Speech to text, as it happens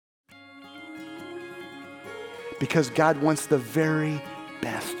because God wants the very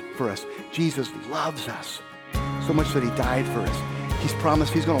best for us. Jesus loves us so much that he died for us. He's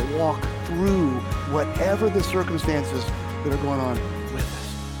promised he's going to walk through whatever the circumstances that are going on with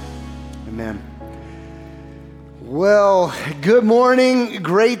us. Amen. Well, good morning.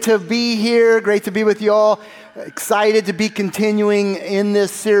 Great to be here. Great to be with you all. Excited to be continuing in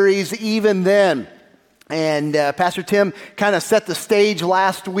this series, Even Then. And Pastor Tim kind of set the stage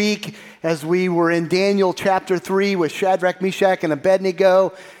last week as we were in Daniel chapter 3 with Shadrach, Meshach, and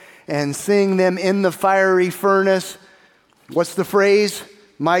Abednego and seeing them in the fiery furnace. What's the phrase?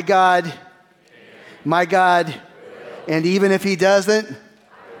 My God, and even if he doesn't?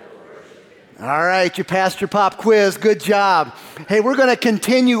 All right, you passed your pop quiz. Good job. Hey, we're going to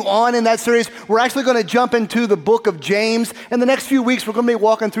continue on in that series. We're actually going to jump into the book of James. In the next few weeks, we're going to be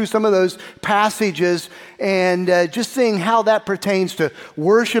walking through some of those passages and just seeing how that pertains to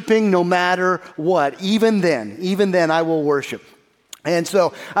worshiping no matter what. Even then I will worship. And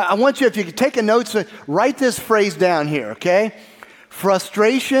so I want you, if you could take a note, write this phrase down here, okay?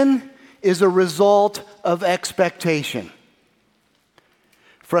 Frustration is a result of expectation.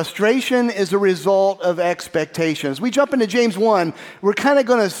 Frustration is a result of expectations. We jump into James 1, we're kind of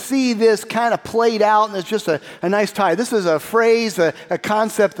going to see this kind of played out, and it's just a nice tie. This is a phrase, a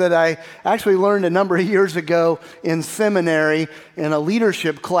concept that I actually learned a number of years ago in seminary in a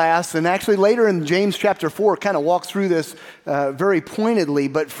leadership class, and actually later in James chapter 4 kind of walks through this very pointedly,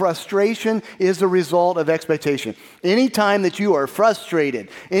 but frustration is a result of expectation. Anytime that you are frustrated,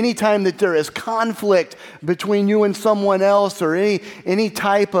 anytime that there is conflict between you and someone else, or any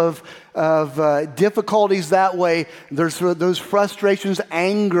type of difficulties that way, there's those frustrations,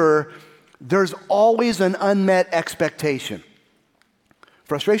 anger, there's always an unmet expectation.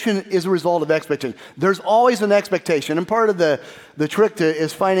 Frustration is a result of expectation. There's always an expectation, and part of the trick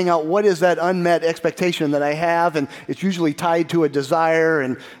is finding out what is that unmet expectation that I have, and it's usually tied to a desire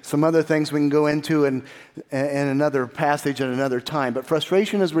and some other things we can go into in another passage at another time. But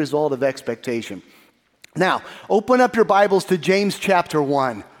frustration is a result of expectation. Now, open up your Bibles to James chapter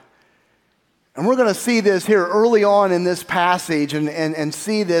 1. And we're going to see this here early on in this passage and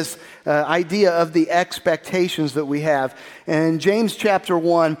see this idea of the expectations that we have. And James chapter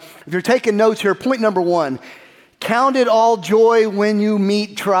 1, if you're taking notes here, point number 1, count it all joy when you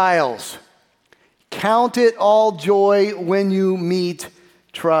meet trials. Count it all joy when you meet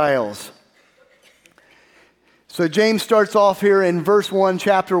trials. So James starts off here in verse 1,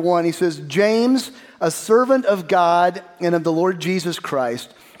 chapter 1. He says, James, a servant of God and of the Lord Jesus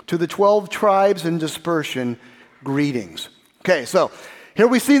Christ, to the 12 tribes in dispersion, greetings. Okay, so here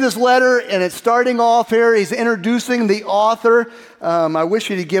we see this letter, and it's starting off here. He's introducing the author. I wish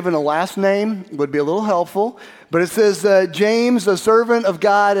he'd given a last name. It would be a little helpful. But it says, James, a servant of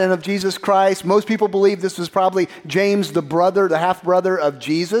God and of Jesus Christ. Most people believe this is probably James, the brother, the half-brother of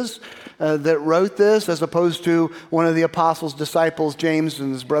Jesus, that wrote this, as opposed to one of the apostles' disciples, James,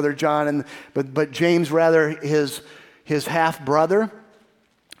 and his brother John, but James, rather, his half-brother.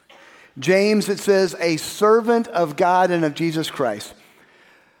 James, it says, a servant of God and of Jesus Christ.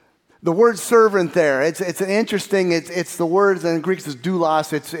 The word servant there, it's an interesting, it's the word in Greek is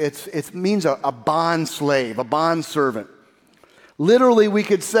doulos, it means a bond slave, a bond servant. Literally, we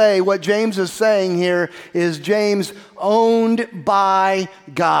could say what James is saying here is James owned by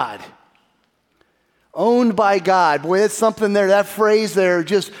God. Owned by God. Boy, that's something there, that phrase there,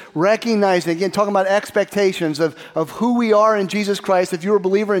 just recognizing, again, talking about expectations of who we are in Jesus Christ. If you're a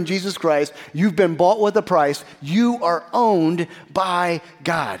believer in Jesus Christ, you've been bought with a price. You are owned by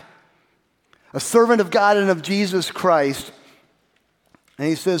God. A servant of God and of Jesus Christ. And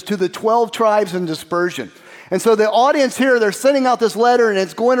he says, to the 12 tribes in dispersion. And so the audience here, they're sending out this letter, and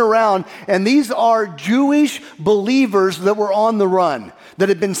it's going around, and these are Jewish believers that were on the run, that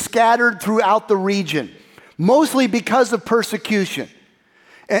had been scattered throughout the region, mostly because of persecution.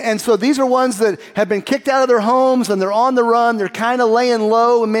 And so these are ones that have been kicked out of their homes, and they're on the run. They're kind of laying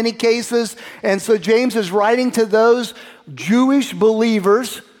low in many cases. And so James is writing to those Jewish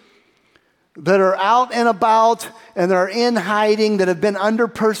believers that are out and about, and that are in hiding, that have been under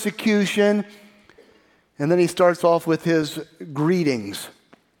persecution. And then he starts off with his greetings,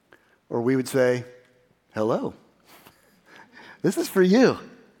 or we would say, hello. This is for you.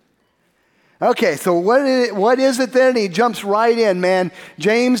 Okay, so what is it then? He jumps right in, man.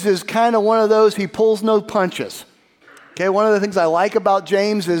 James is kind of one of those, he pulls no punches. Okay, one of the things I like about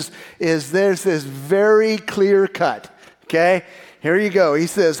James is there's this very clear cut. Okay, here you go. He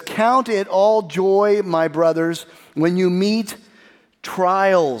says, count it all joy, my brothers, when you meet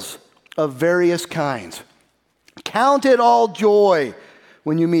trials of various kinds. Count it all joy.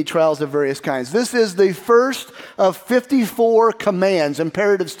 when you meet trials of various kinds. This is the first of 54 commands,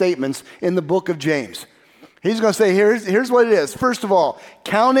 imperative statements in the book of James. He's going to say, here's what it is. First of all,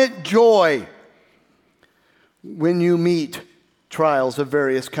 count it joy when you meet trials of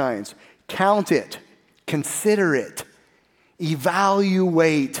various kinds. Count it, consider it,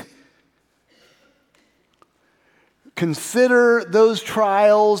 evaluate. Consider those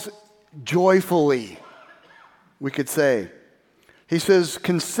trials joyfully, we could say. He says,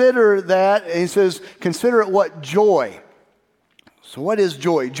 consider that, and he says, consider it what? Joy. So what is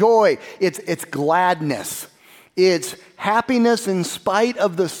joy? Joy, it's gladness. It's happiness in spite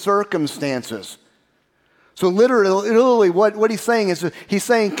of the circumstances. So literally what he's saying is, he's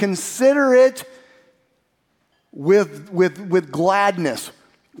saying consider it with gladness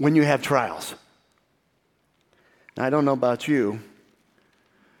when you have trials. Now, I don't know about you,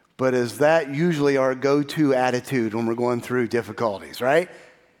 but is that usually our go-to attitude when we're going through difficulties, right?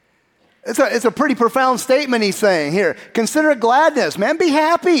 It's a pretty profound statement he's saying here. Consider it gladness, man. Be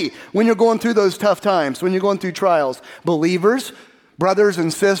happy when you're going through those tough times, when you're going through trials. Believers, brothers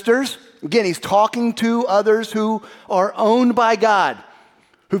and sisters. Again, he's talking to others who are owned by God,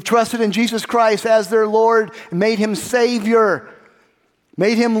 who've trusted in Jesus Christ as their Lord, made him Savior,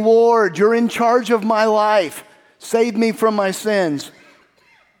 made him Lord. You're in charge of my life. Save me from my sins.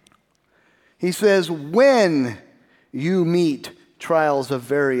 He says, when you meet trials of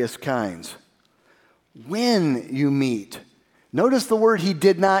various kinds. When you meet. Notice the word he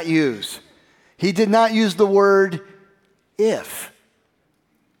did not use. He did not use the word if.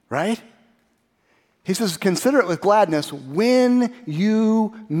 Right? He says, consider it with gladness when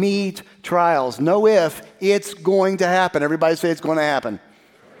you meet trials. No if, it's going to happen. Everybody say it's going to happen.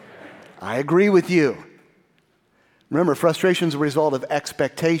 I agree with you. Remember, frustration is a result of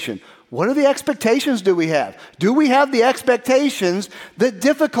expectation. What are the expectations do we have? Do we have the expectations that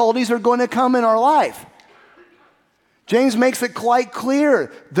difficulties are going to come in our life? James makes it quite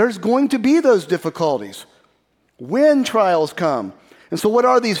clear there's going to be those difficulties when trials come. And so what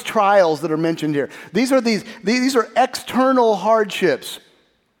are these trials that are mentioned here? These are external hardships.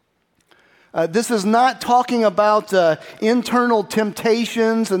 This is not talking about internal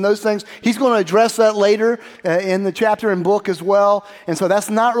temptations and those things. He's going to address that later in the chapter and book as well. And so that's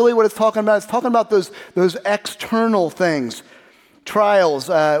not really what it's talking about. It's talking about those external things. Trials.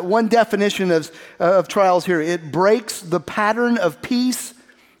 One definition of trials here. It breaks the pattern of peace,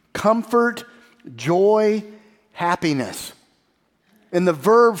 comfort, joy, happiness. In the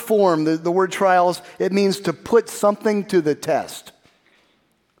verb form, the word trials, it means to put something to the test.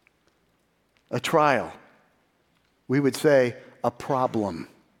 A trial. We would say a problem,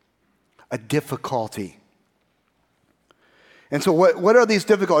 a difficulty. And so what are these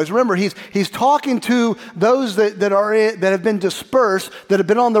difficulties? Remember, he's talking to those that have been dispersed, that have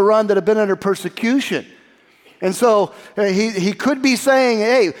been on the run, that have been under persecution. And so he could be saying,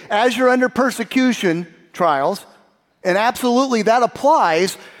 hey, as you're under persecution, trials, and absolutely that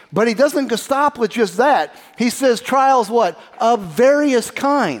applies, but he doesn't stop with just that. He says trials what? Of various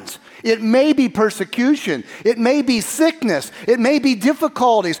kinds. It may be persecution. It may be sickness. It may be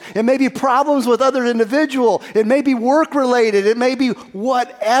difficulties. It may be problems with other individuals. It may be work-related. It may be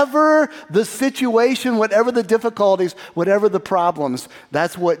whatever the situation, whatever the difficulties, whatever the problems.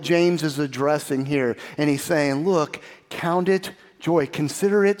 That's what James is addressing here. And he's saying, look, count it joy.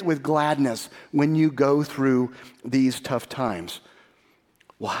 Consider it with gladness when you go through these tough times.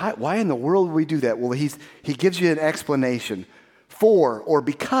 Well, why in the world would we do that? Well, he gives you an explanation. For or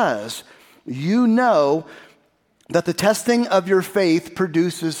because you know that the testing of your faith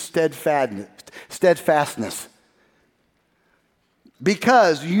produces steadfastness.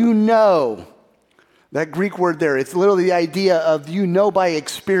 Because you know, that Greek word there, it's literally the idea of you know by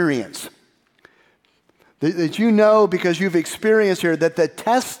experience. That you know because you've experienced here that the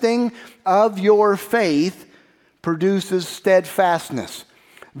testing of your faith produces steadfastness.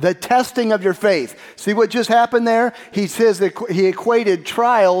 The testing of your faith. See what just happened there? He says that he equated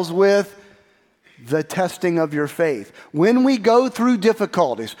trials with the testing of your faith. When we go through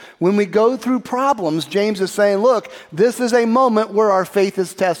difficulties, when we go through problems, James is saying, look, this is a moment where our faith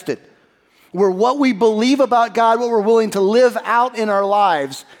is tested. Where what we believe about God, what we're willing to live out in our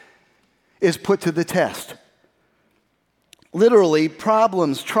lives is put to the test. Literally,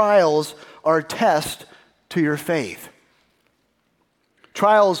 problems, trials are tests to your faith.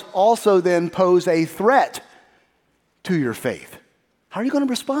 Trials also then pose a threat to your faith. How are you going to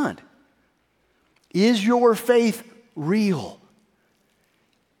respond? Is your faith real?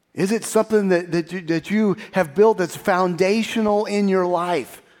 Is it something that you have built that's foundational in your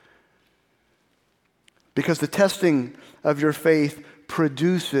life? Because the testing of your faith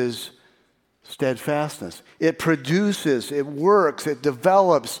produces steadfastness. It produces, it works, it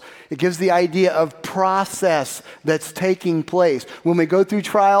develops. It gives the idea of process that's taking place. When we go through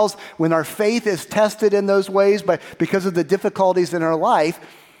trials, when our faith is tested in those ways because of the difficulties in our life,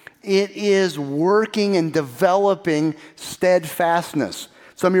 it is working and developing steadfastness.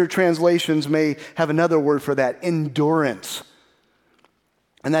 Some of your translations may have another word for that, endurance.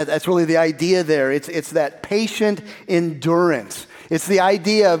 And that's really the idea there. It's that patient endurance. It's the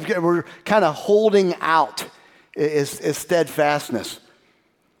idea of we're kind of holding out is steadfastness.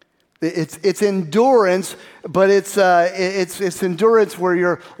 It's endurance, but it's endurance where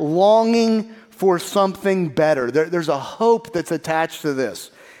you're longing for something better. There's a hope that's attached to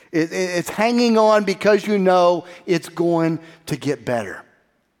this. It's hanging on because you know it's going to get better.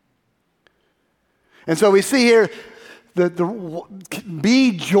 And so we see here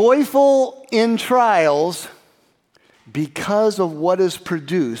be joyful in trials because of what is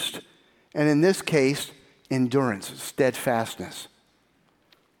produced, and in this case, endurance, steadfastness.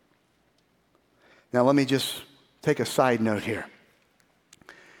 Now let me just take a side note here.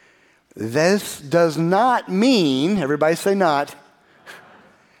 This does not mean, everybody say not,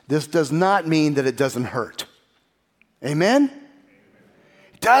 this does not mean that it doesn't hurt. Amen?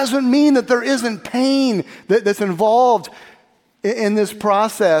 It doesn't mean that there isn't pain that's involved in this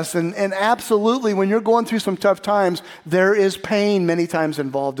process. And absolutely, when you're going through some tough times, there is pain many times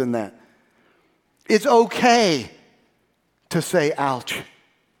involved in that. It's okay to say, ouch.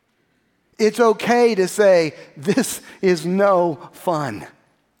 It's okay to say, this is no fun.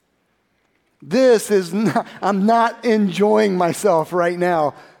 I'm not enjoying myself right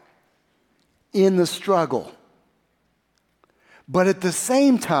now in the struggle. But at the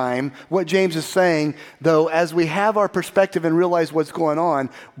same time, what James is saying, though, as we have our perspective and realize what's going on,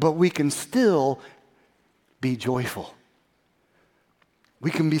 but we can still be joyful.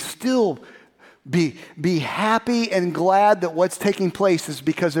 We can still be happy and glad that what's taking place is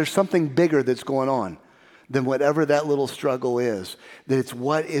because there's something bigger that's going on than whatever that little struggle is. That it's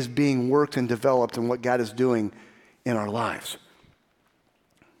what is being worked and developed and what God is doing in our lives.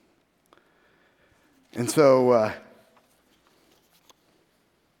 And so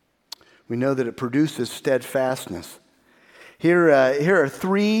we know that it produces steadfastness. Here are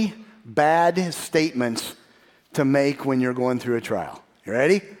 3 bad statements to make when you're going through a trial. You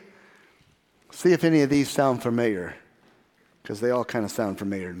ready? See if any of these sound familiar, because they all kind of sound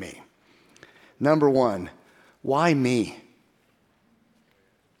familiar to me. Number 1, why me?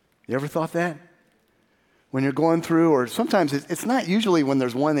 You ever thought that? When you're going through, or sometimes it's not usually when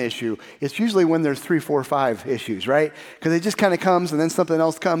there's one issue. It's usually when there's 3, 4, 5 issues, right? Because it just kind of comes, and then something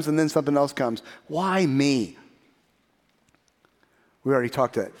else comes, and then something else comes. Why me? We already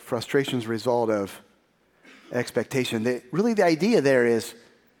talked that frustration's a result of expectation. Really, the idea there is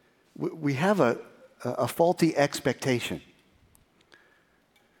we have a faulty expectation.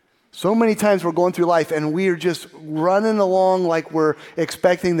 So many times we're going through life and we are just running along like we're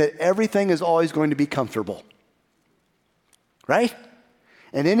expecting that everything is always going to be comfortable. Right?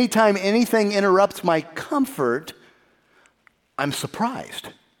 And anytime anything interrupts my comfort, I'm surprised.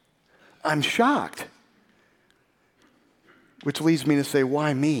 I'm shocked. Which leads me to say,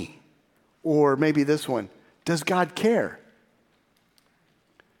 why me? Or maybe this one, does God care?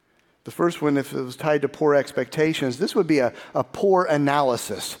 The first one, if it was tied to poor expectations, this would be a poor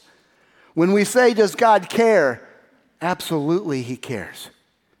analysis. When we say, does God care? Absolutely, He cares.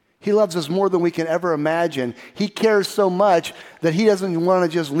 He loves us more than we can ever imagine. He cares so much that He doesn't want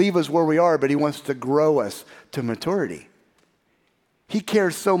to just leave us where we are, but He wants to grow us to maturity. He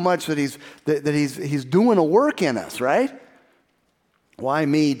cares so much that He's doing a work in us, right? Why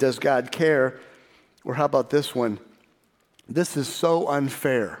me? Does God care? Or how about this one? This is so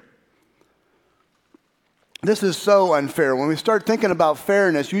unfair. This is so unfair. When we start thinking about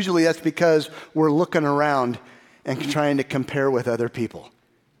fairness, usually that's because we're looking around and trying to compare with other people.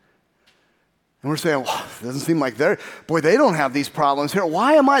 And we're saying, well, it doesn't seem like they don't have these problems here.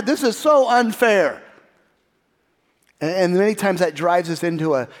 Why am I? This is so unfair. And many times that drives us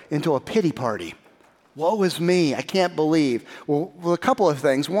into a pity party. Woe is me. I can't believe. Well, a couple of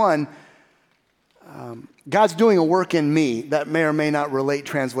things. One, God's doing a work in me that may or may not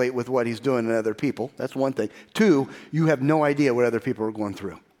translate with what He's doing in other people. That's one thing. 2, you have no idea what other people are going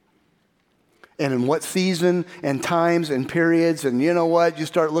through. And in what season and times and periods, and you know what? You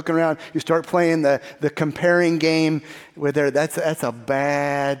start looking around, you start playing the comparing game with that's a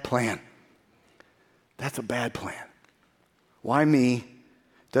bad plan. That's a bad plan. Why me?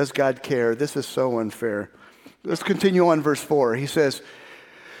 Does God care? This is so unfair. Let's continue on verse 4. He says,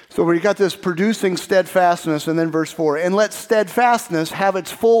 So we got this producing steadfastness, and then verse 4, and let steadfastness have its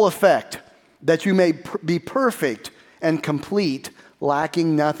full effect, that you may be perfect and complete,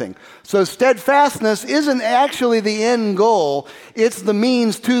 lacking nothing. So steadfastness isn't actually the end goal, it's the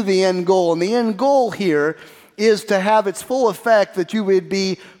means to the end goal. And the end goal here is to have its full effect, that you would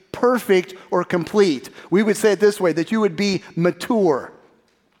be perfect or complete. We would say it this way, that you would be mature.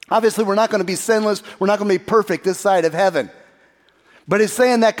 Obviously, we're not going to be sinless, we're not going to be perfect this side of heaven. But it's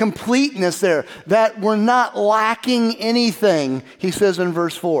saying that completeness there, that we're not lacking anything, he says in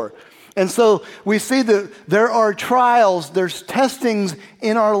verse 4. And so we see that there are trials, there's testings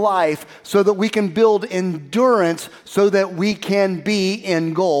in our life so that we can build endurance so that we can be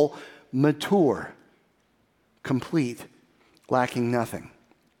in goal, mature, complete, lacking nothing.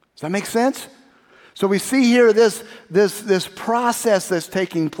 Does that make sense? So we see here this process that's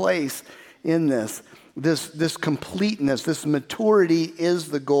taking place in this completeness, this maturity is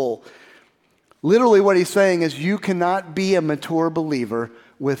the goal. Literally what he's saying is you cannot be a mature believer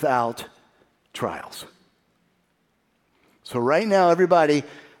without trials. So right now, everybody,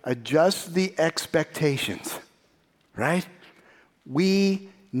 adjust the expectations, right? We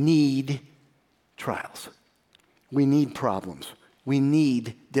need trials. We need problems. We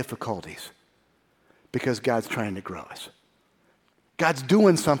need difficulties because God's trying to grow us. God's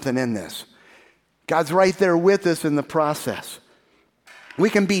doing something in this. God's right there with us in the process. We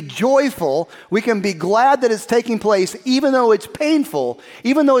can be joyful. We can be glad that it's taking place, even though it's painful,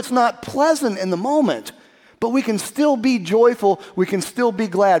 even though it's not pleasant in the moment. But we can still be joyful. We can still be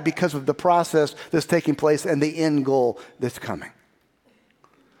glad because of the process that's taking place and the end goal that's coming.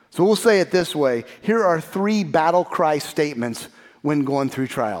 So we'll say it this way. Here are 3 battle cry statements when going through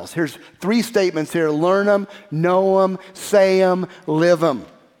trials. Here's 3 statements here. Learn them, know them, say them, live them.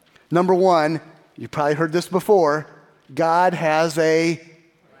 Number 1, you probably heard this before. God has a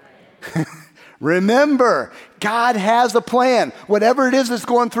remember, God has a plan. Whatever it is that's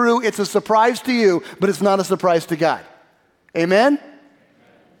going through, it's a surprise to you, but it's not a surprise to God. Amen?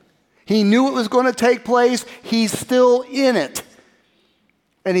 He knew it was going to take place. He's still in it.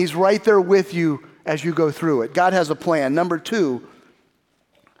 And he's right there with you as you go through it. God has a plan. Number 2,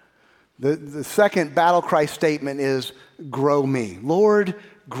 the second battle cry statement is, grow me. Lord,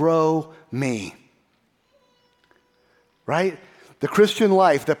 grow me. Right? The Christian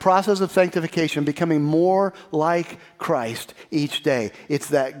life, the process of sanctification, becoming more like Christ each day. It's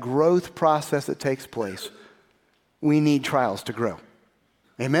that growth process that takes place. We need trials to grow.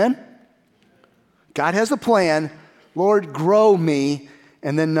 Amen? God has a plan. Lord, grow me.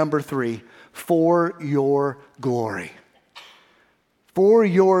 And then number 3, for your glory. For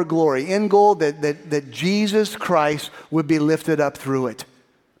your glory. End goal that Jesus Christ would be lifted up through it.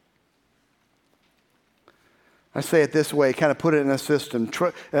 I say it this way, kind of put it in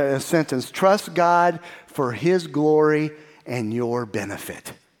a sentence. Trust God for his glory and your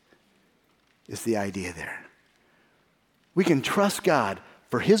benefit is the idea there. We can trust God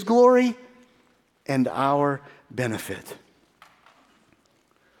for his glory and our benefit.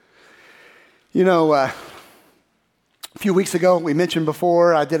 You know, a few weeks ago, we mentioned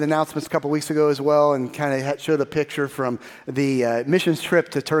before, I did announcements a couple weeks ago as well and kind of showed a picture from the missions trip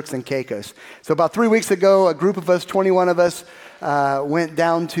to Turks and Caicos. So about 3 weeks ago, a group of us, 21 of us, went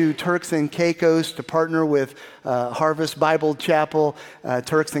down to Turks and Caicos to partner with Harvest Bible Chapel,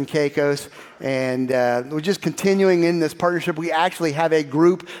 Turks and Caicos. And we're just continuing in this partnership. We actually have a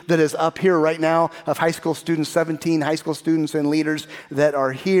group that is up here right now of high school students, 17 high school students and leaders that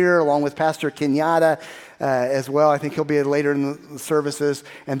are here, along with Pastor Kenyatta as well. I think he'll be later in the services.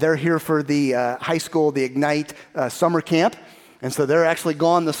 And they're here for the high school, the Ignite summer camp. And so they're actually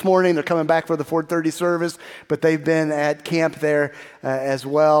gone this morning. They're coming back for the 4:30 service, but they've been at camp there as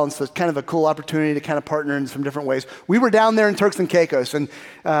well. And so it's kind of a cool opportunity to kind of partner in some different ways. We were down there in Turks and Caicos, and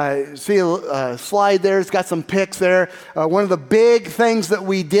see a slide there. It's got some pics there. One of the big things that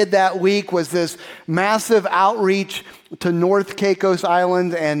we did that week was this massive outreach to North Caicos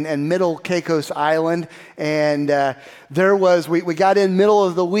Island and Middle Caicos Island. And we got in middle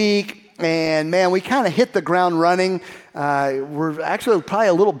of the week, and man, we kind of hit the ground running. We're actually probably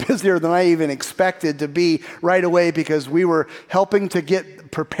a little busier than I even expected to be right away because we were helping to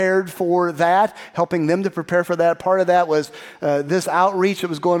get prepared for that, helping them to prepare for that. Part of that was this outreach that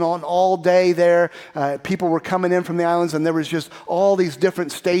was going on all day there. People were coming in from the islands, and there was just all these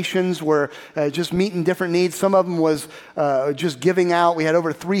different stations where just meeting different needs. Some of them was just giving out. We had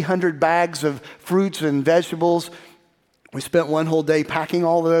over 300 bags of fruits and vegetables. We spent one whole day packing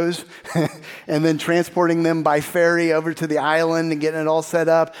all those and then transporting them by ferry over to the island and getting it all set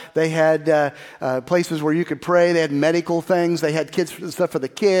up. They had places where you could pray. They had medical things. They had stuff for the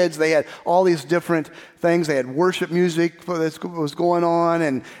kids. They had all these different things. They had worship music that was going on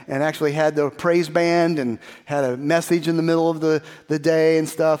and actually had the praise band and had a message in the middle of the day and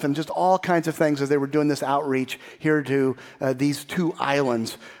stuff and just all kinds of things as they were doing this outreach here to these 2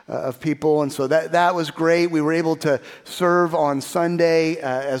 islands of people. And so that was great. We were able to serve on Sunday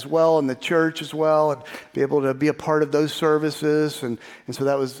as well in the church as well and be able to be a part of those services. And so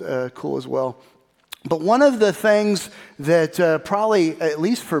that was cool as well. But one of the things that probably, at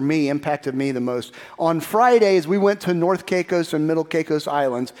least for me, impacted me the most, on Fridays we went to North Caicos and Middle Caicos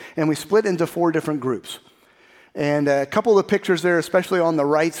Islands, and we split into 4 different groups. And a couple of the pictures there, especially on the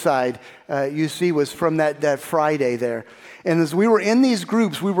right side, you see was from that Friday there. And as we were in these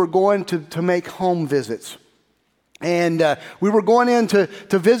groups, we were going to make home visits. And we were going in to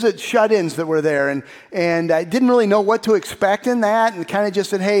visit shut-ins that were there. And I didn't really know what to expect in that. And kind of just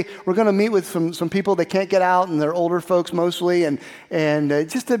said, hey, we're going to meet with some people that can't get out. And they're older folks mostly. And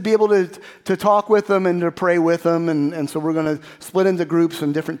just to be able to talk with them and to pray with them. And so we're going to split into groups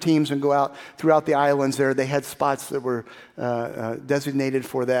and different teams and go out throughout the islands there. They had spots that were designated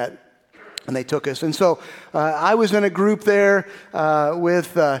for that. And they took us. And so I was in a group there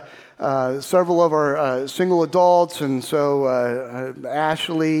with several of our single adults. And so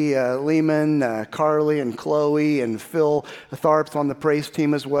Ashley Lehman, Carly and Chloe and Phil Tharp's on the praise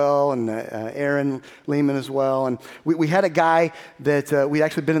team as well. And Aaron Lehman as well. And we had a guy that we'd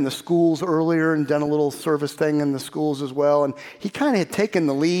actually been in the schools earlier and done a little service thing in the schools as well. And he kind of had taken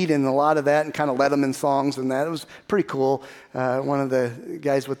the lead in a lot of that and kind of led them in songs and that. It was pretty cool. One of the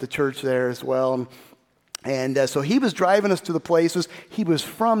guys with the church there as well. And so he was driving us to the places. He was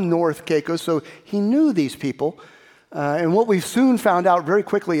from North Caicos, so he knew these people. And what we soon found out very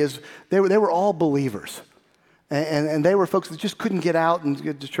quickly is they were all believers. And they were folks that just couldn't get out and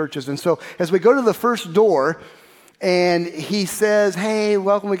get to churches. And so as we go to the first door, and he says, hey,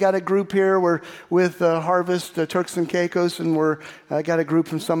 welcome, we got a group here. We're with Harvest Turks and Caicos, and we're got a group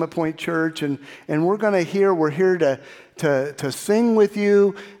from Summit Point Church. And we're here to sing with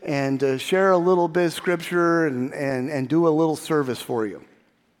you and to share a little bit of scripture and do a little service for you.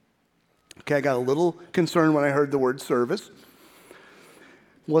 Okay, I got a little concerned when I heard the word service.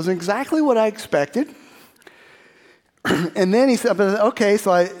 Wasn't exactly what I expected. And then he said, okay,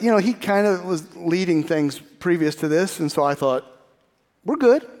 so he kind of was leading things previous to this, and so I thought, we're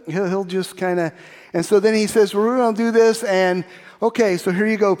good. He'll just kind of, and so then he says, well, we're going to do this, and okay, so here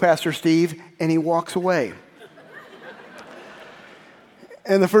you go, Pastor Steve, and he walks away.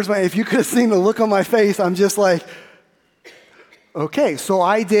 And the first one, if you could have seen the look on my face, I'm just like, okay, so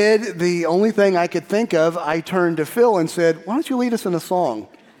I did the only thing I could think of. I turned to Phil and said, why don't you lead us in a song?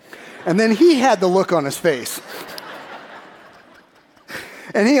 And then he had the look on his face.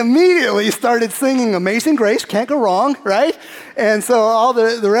 And he immediately started singing Amazing Grace, can't go wrong, right? And so all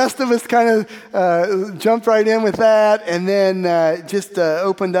the rest of us kind of jumped right in with that and then just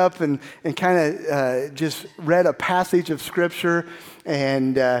opened up and kind of just read a passage of Scripture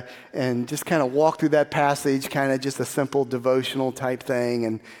and just kind of walked through that passage, kind of just a simple devotional type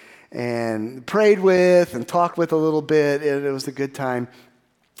thing and prayed with and talked with a little bit. It was a good time.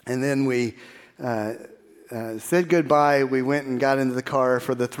 And then we said goodbye. We went and got into the car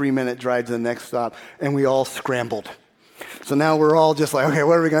for the 3-minute drive to the next stop, and we all scrambled. So now we're all just like, okay,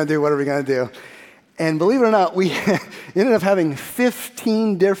 what are we going to do? What are we going to do? And believe it or not, we ended up having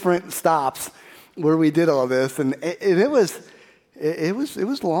 15 different stops where we did all this, and it was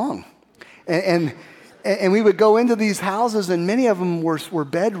long. And we would go into these houses, and many of them were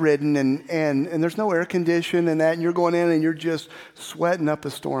bedridden, and there's no air condition and that, and you're going in and you're just sweating up a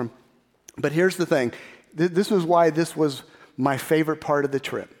storm. But here's the thing. This is why this was my favorite part of the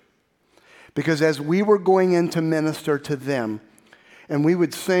trip. Because as we were going in to minister to them, and we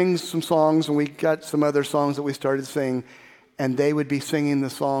would sing some songs, and we got some other songs that we started singing, and they would be singing the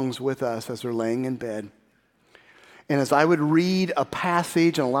songs with us as they're laying in bed. And as I would read a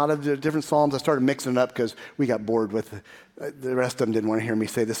passage and a lot of the different psalms, I started mixing it up because we got bored with the rest of them didn't want to hear me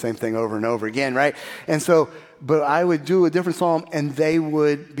say the same thing over and over again, right? And so, but I would do a different psalm, and they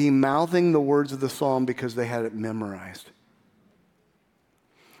would be mouthing the words of the psalm because they had it memorized.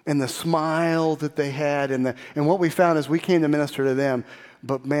 And the smile that they had, and what we found is we came to minister to them,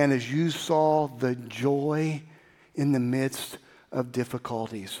 but man, as you saw the joy in the midst of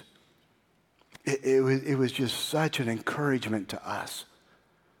difficulties, it was just such an encouragement to us.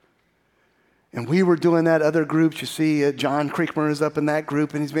 And we were doing that. Other groups, you see, John Creekmer is up in that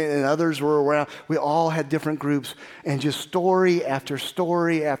group, and and others were around. We all had different groups, and just story after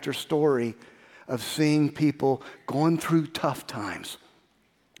story after story of seeing people going through tough times.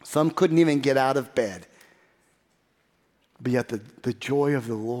 Some couldn't even get out of bed. But yet the joy of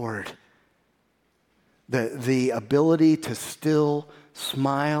the Lord, the ability to still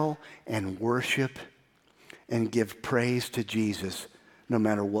smile and worship and give praise to Jesus no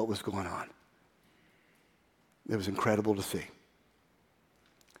matter what was going on. It was incredible to see.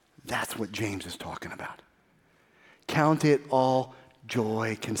 That's what James is talking about. Count it all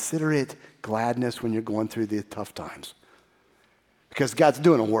joy. Consider it gladness when you're going through the tough times. Because God's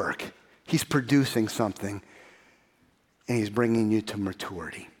doing a work. He's producing something, and he's bringing you to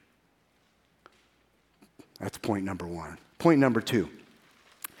maturity. That's point number one. Point number two,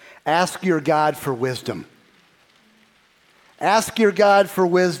 ask your God for wisdom. Ask your God for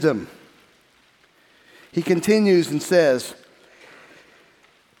wisdom. He continues and says,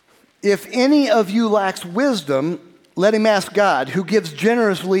 if any of you lacks wisdom, let him ask God, who gives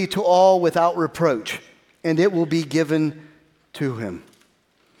generously to all without reproach, and it will be given to him.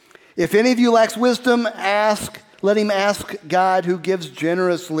 If any of you lacks wisdom, let him ask God, who gives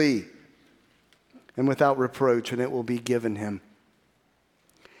generously and without reproach, and it will be given him.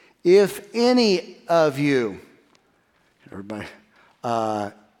 If any of you, everybody,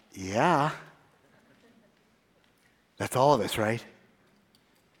 yeah. That's all of us, right?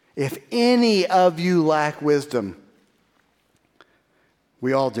 If any of you lack wisdom,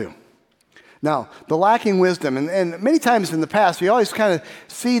 we all do. Now, the lacking wisdom, and many times in the past, you always kind of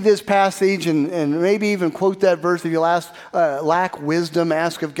see this passage and maybe even quote that verse, if you lack wisdom,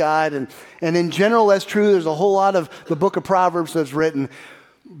 ask of God. And in general, that's true. There's a whole lot of the book of Proverbs that's written.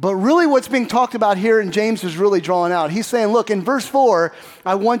 But really what's being talked about here, and James is really drawing out, he's saying, look, in verse 4,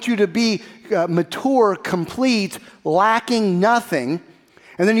 I want you to be mature, complete, lacking nothing.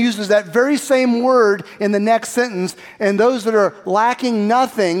 And then he uses that very same word in the next sentence. And those that are lacking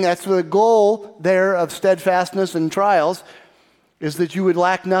nothing, that's the goal there of steadfastness and trials, is that you would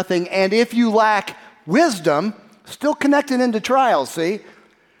lack nothing. And if you lack wisdom, still connected into trials, see?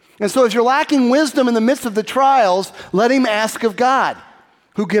 And so if you're lacking wisdom in the midst of the trials, let him ask of God,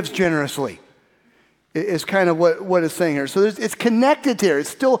 who gives generously, is kind of what it's saying here. So it's connected here. It's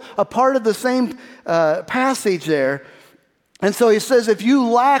still a part of the same passage there. And so he says, if you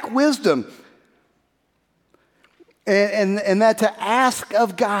lack wisdom, and that to ask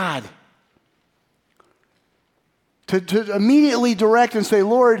of God, to immediately direct and say,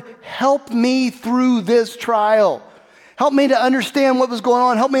 Lord, help me through this trial. Help me to understand what was going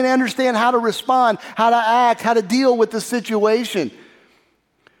on. Help me to understand how to respond, how to act, how to deal with the situation.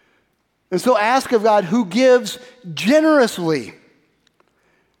 And so ask of God, who gives generously.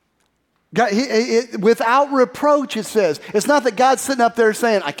 God, without reproach, it says. It's not that God's sitting up there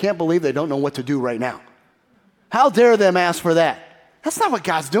saying, I can't believe they don't know what to do right now. How dare them ask for that? That's not what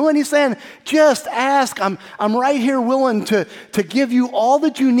God's doing. He's saying, just ask. I'm right here willing to give you all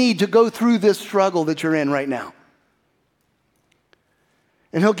that you need to go through this struggle that you're in right now.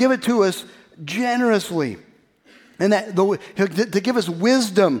 And he'll give it to us generously. And to give us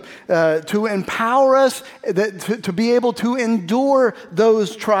wisdom, to empower us to be able to endure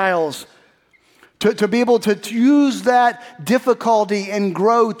those trials, to be able to use that difficulty and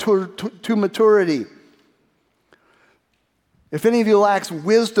grow to maturity. If any of you lacks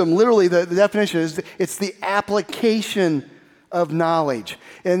wisdom, literally the definition is it's the application of knowledge.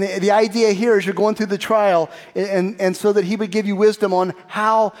 And the idea here is you're going through the trial, and so that he would give you wisdom on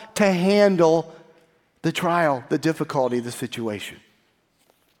how to handle the trial, the difficulty, the situation.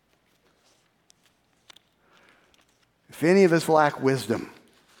 If any of us lack wisdom.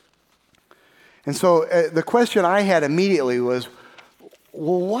 And so the question I had immediately was,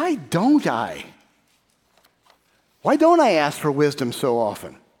 well, why don't I? Why don't I ask for wisdom so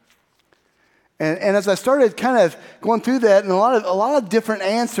often? And as I started kind of going through that, and a lot of different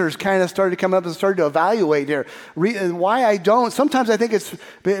answers kind of started to come up and started to evaluate here. Why I don't, sometimes I think it's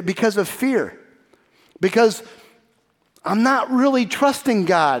because of fear. Because I'm not really trusting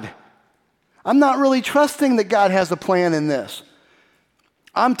God. I'm not really trusting that God has a plan in this.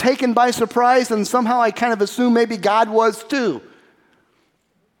 I'm taken by surprise, and somehow I kind of assume maybe God was too.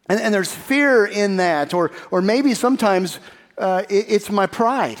 And there's fear in that, or maybe sometimes it's my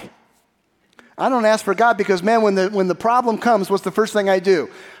pride. I don't ask for God because, man, when the problem comes, what's the first thing I do?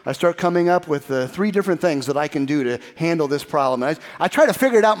 I start coming up with 3 different things that I can do to handle this problem. And I try to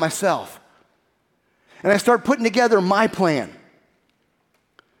figure it out myself. And I start putting together my plan.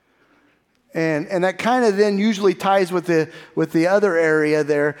 And that kind of then usually ties with the other area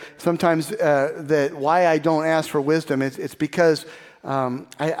there. Sometimes that why I don't ask for wisdom, it's because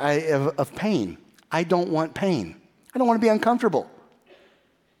of pain. I don't want pain. I don't want to be uncomfortable.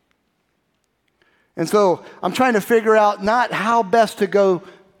 And so I'm trying to figure out not how best to go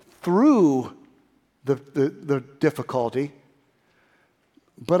through the difficulty,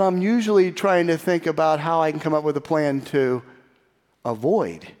 but I'm usually trying to think about how I can come up with a plan to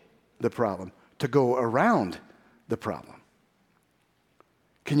avoid the problem, to go around the problem.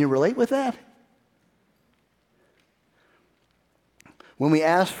 Can you relate with that? When we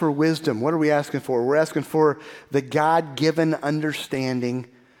ask for wisdom, what are we asking for? We're asking for the God-given understanding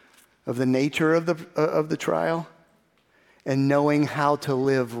of the nature of the trial and knowing how to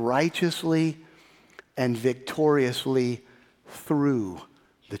live righteously and victoriously through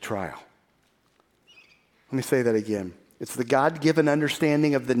the trial. Let me say that again. It's the God-given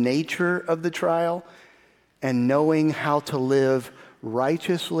understanding of the nature of the trial and knowing how to live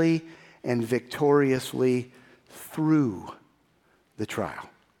righteously and victoriously through the trial.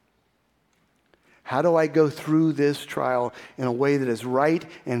 How do I go through this trial in a way that is right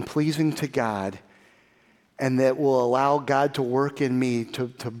and pleasing to God and that will allow God to work in me to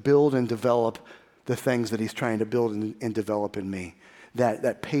build and develop the things that he's trying to build and develop in me?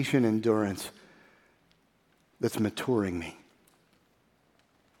 That patient endurance that's maturing me.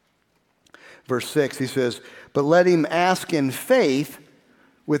 Verse 6, he says, "But let him ask in faith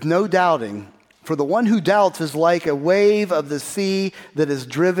with no doubting, for the one who doubts is like a wave of the sea that is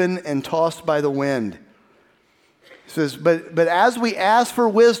driven and tossed by the wind." He says, but as we ask for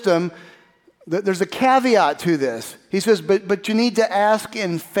wisdom, there's a caveat to this. He says, but you need to ask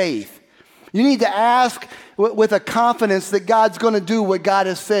in faith. You need to ask with a confidence that God's going to do what God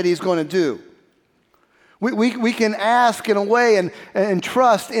has said he's going to do. We can ask in a way and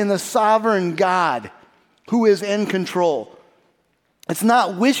trust in the sovereign God who is in control. It's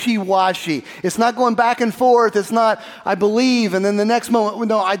not wishy-washy. It's not going back and forth. It's not, I believe, and then the next moment,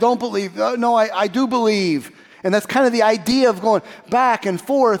 no, I don't believe. No, I do believe. And that's kind of the idea of going back and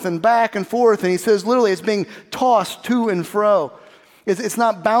forth and back and forth. And he says literally it's being tossed to and fro. It's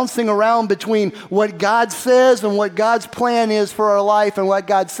not bouncing around between what God says and what God's plan is for our life and what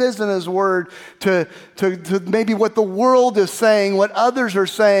God says in his word to maybe what the world is saying, what others are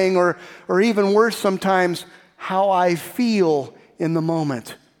saying, or even worse sometimes, how I feel in the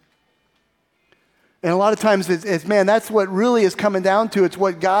moment. And a lot of times it's man, that's what really is coming down to. It's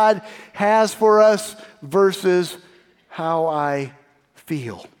what God has for us versus how I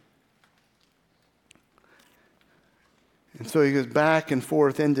feel. And so he goes back and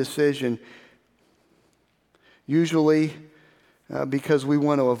forth, indecision, usually because we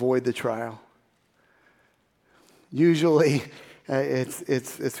want to avoid the trial. Usually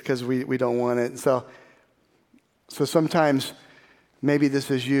it's because we don't want it. So sometimes maybe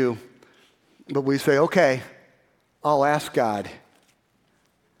this is you, but we say, okay, I'll ask God,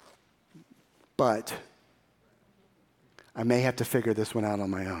 but I may have to figure this one out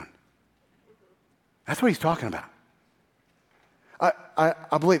on my own. That's what he's talking about.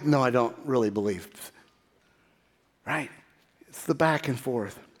 I believe, no, I don't really believe. Right? It's the back and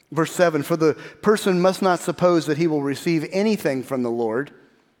forth. Verse 7, "For the person must not suppose that he will receive anything from the Lord."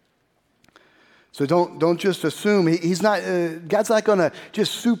 So don't just assume. He's not. God's not going to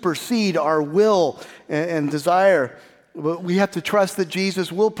just supersede our will and desire. But we have to trust that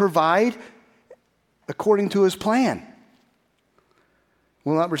Jesus will provide according to his plan.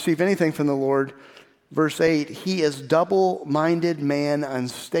 Will not receive anything from the Lord. Verse 8, "He is double-minded man,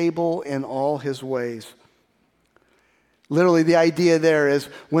 unstable in all his ways." Literally, the idea there is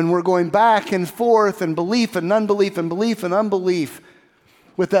when we're going back and forth and belief and unbelief and belief and unbelief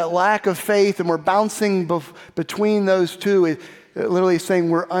with that lack of faith, and we're bouncing between those two, it literally saying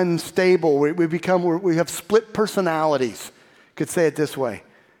we're unstable. We have split personalities. Could say it this way.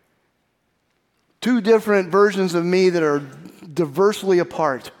 Two different versions of me that are diversely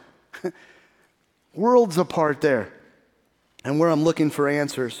apart. Worlds apart there. And where I'm looking for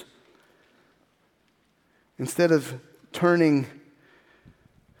answers. Instead of turning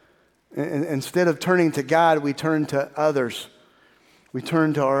to God, we turn to others. We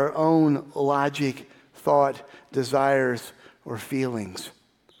turn to our own logic, thought, desires, or feelings.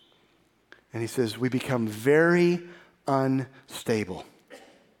 And he says we become very unstable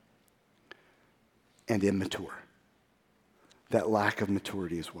and immature. That lack of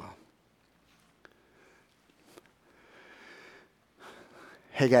maturity as well.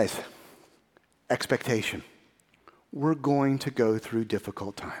 Hey guys, expectation. We're going to go through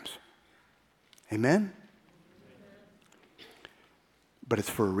difficult times. Amen? But it's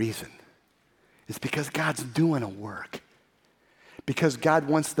for a reason. It's because God's doing a work. Because God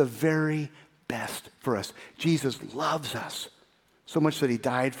wants the very best for us. Jesus loves us so much that he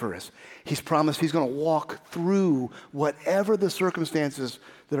died for us. He's promised he's going to walk through whatever the circumstances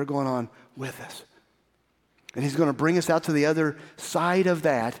that are going on with us. And he's going to bring us out to the other side of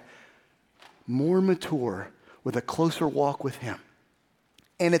that, more mature, with a closer walk with him.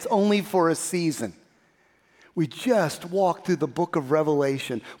 And it's only for a season. We just walked through the book of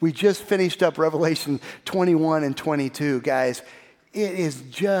Revelation. We just finished up Revelation 21 and 22. Guys, it is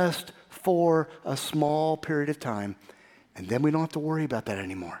just for a small period of time, and then we don't have to worry about that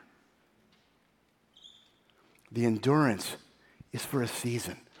anymore. The endurance is for a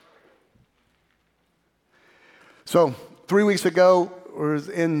season. So 3 weeks ago, I was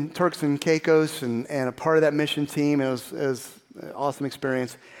in Turks and Caicos and a part of that mission team. It was an awesome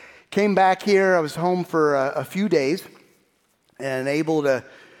experience. Came back here. I was home for a few days and able to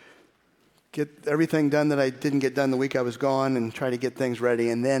get everything done that I didn't get done the week I was gone and try to get things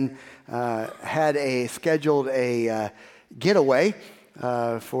ready. And then had scheduled a getaway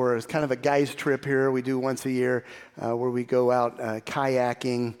for kind of a guys trip here we do once a year where we go out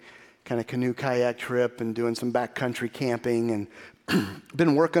kayaking, kind of canoe kayak trip, and doing some backcountry camping. And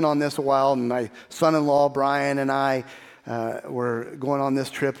been working on this a while. And my son-in-law, Brian, and I were going on this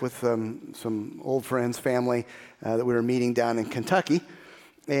trip with some old friends, family that we were meeting down in Kentucky.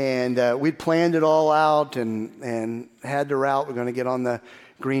 And we'd planned it all out and had the route. We're going to get on the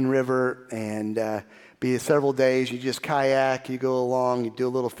Green River and be several days. You just kayak, you go along, you do a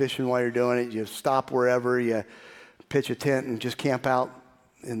little fishing while you're doing it. You stop wherever, you pitch a tent and just camp out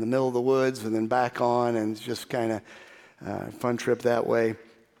in the middle of the woods and then back on. And it's just kind of a fun trip that way.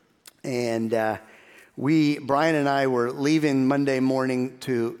 And Brian and I were leaving Monday morning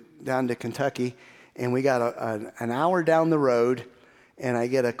down to Kentucky, and we got an hour down the road, and I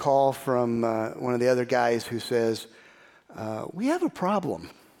get a call from one of the other guys who says, we have a problem.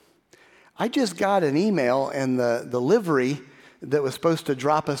 I just got an email, and the livery that was supposed to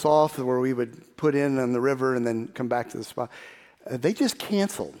drop us off where we would put in on the river and then come back to the spot, they just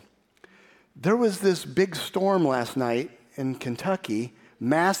canceled. There was this big storm last night in Kentucky,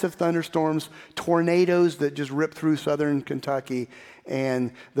 massive thunderstorms, tornadoes that just ripped through southern Kentucky,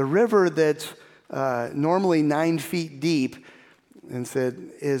 and the river that's normally 9 feet deep and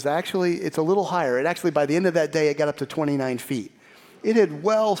it's a little higher. It actually, by the end of that day, it got up to 29 feet. It had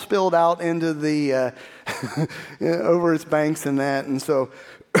well spilled out into the, over its banks and that, and so,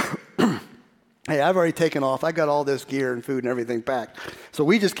 hey, I've already taken off. I got all this gear and food and everything packed. So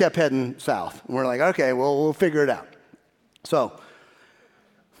we just kept heading south. And we're like, okay, well, we'll figure it out. So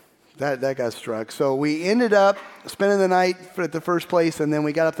that got struck. So we ended up spending the night at the first place, and then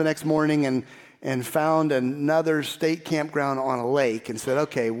we got up the next morning and found another state campground on a lake and said,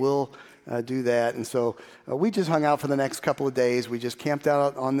 okay, we'll do that. And so we just hung out for the next couple of days. We just camped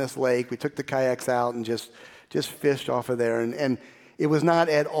out on this lake. We took the kayaks out and just fished off of there. And it was not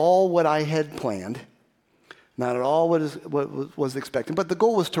at all what I had planned, not at all what was expected. But the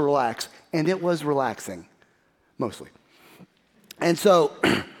goal was to relax, and it was relaxing, mostly. And so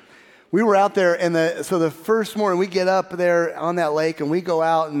we were out there, and so the first morning we get up there on that lake, and we go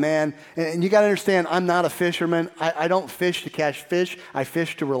out, and man, and you got to understand, I'm not a fisherman. I don't fish to catch fish. I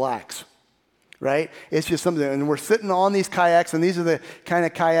fish to relax, right? It's just something, and we're sitting on these kayaks, and these are the kind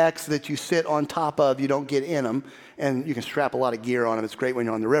of kayaks that you sit on top of. You don't get in them, and you can strap a lot of gear on them. It's great when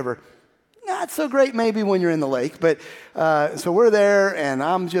you're on the river. Not so great maybe when you're in the lake, but so we're there, and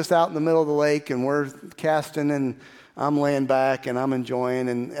I'm just out in the middle of the lake, and we're casting, and I'm laying back and I'm enjoying.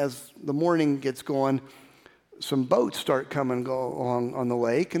 And as the morning gets going, some boats start coming along on the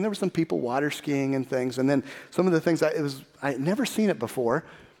lake, and there were some people water skiing and things. And then some of the things I had never seen it before.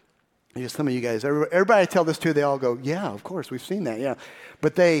 Some of you guys, everybody I tell this to, they all go, "Yeah, of course, we've seen that." Yeah,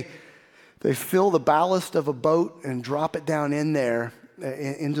 but they fill the ballast of a boat and drop it down in there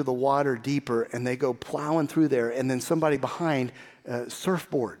into the water deeper, and they go plowing through there. And then somebody behind has a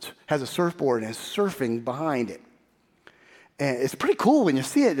surfboard and is surfing behind it. And it's pretty cool when you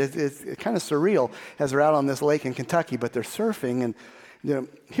see it. It's kind of surreal as they're out on this lake in Kentucky, but they're surfing. And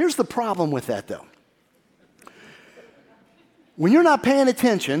here's the problem with that, though. When you're not paying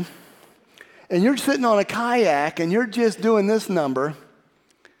attention and you're sitting on a kayak and you're just doing this number,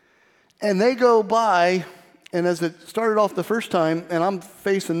 and they go by, and as it started off the first time, and I'm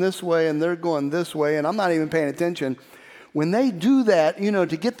facing this way and they're going this way, and I'm not even paying attention, when they do that,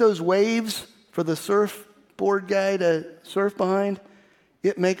 to get those waves for the surfboard guy to surf behind,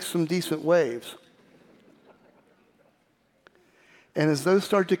 it makes some decent waves. And as those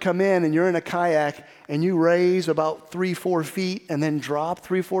start to come in and you're in a kayak and you raise about 3-4 feet and then drop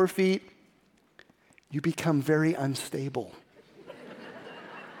 3-4 feet, you become very unstable.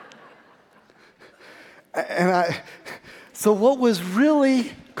 So what was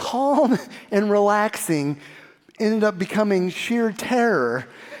really calm and relaxing ended up becoming sheer terror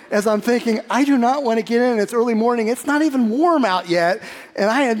as I'm thinking, I do not want to get in. It's early morning. It's not even warm out yet, and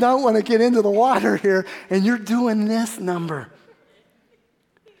I don't want to get into the water here, and you're doing this number.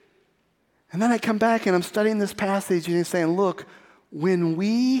 And then I come back and I'm studying this passage and he's saying, look, when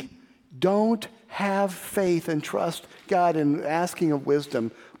we don't have faith and trust God in asking of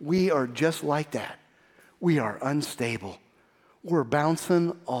wisdom, we are just like that. We are unstable. We're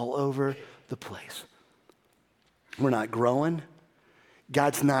bouncing all over the place. We're not growing.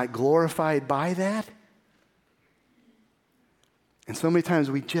 God's not glorified by that. And so many times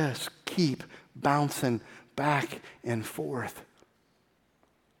we just keep bouncing back and forth.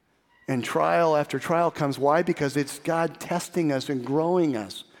 And trial after trial comes. Why? Because it's God testing us and growing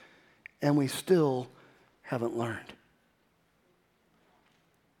us. And we still haven't learned.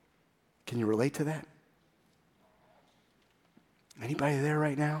 Can you relate to that? Anybody there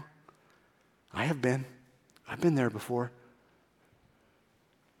right now? I have been. I've been there before.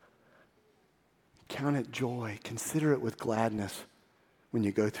 Count it joy. Consider it with gladness when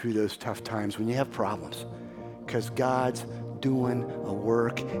you go through those tough times, when you have problems. Because God's doing a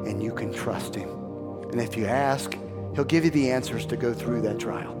work and you can trust him. And if you ask, he'll give you the answers to go through that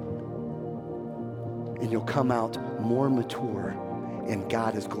trial. And you'll come out more mature and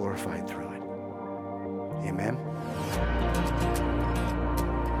God is glorified through it. Amen.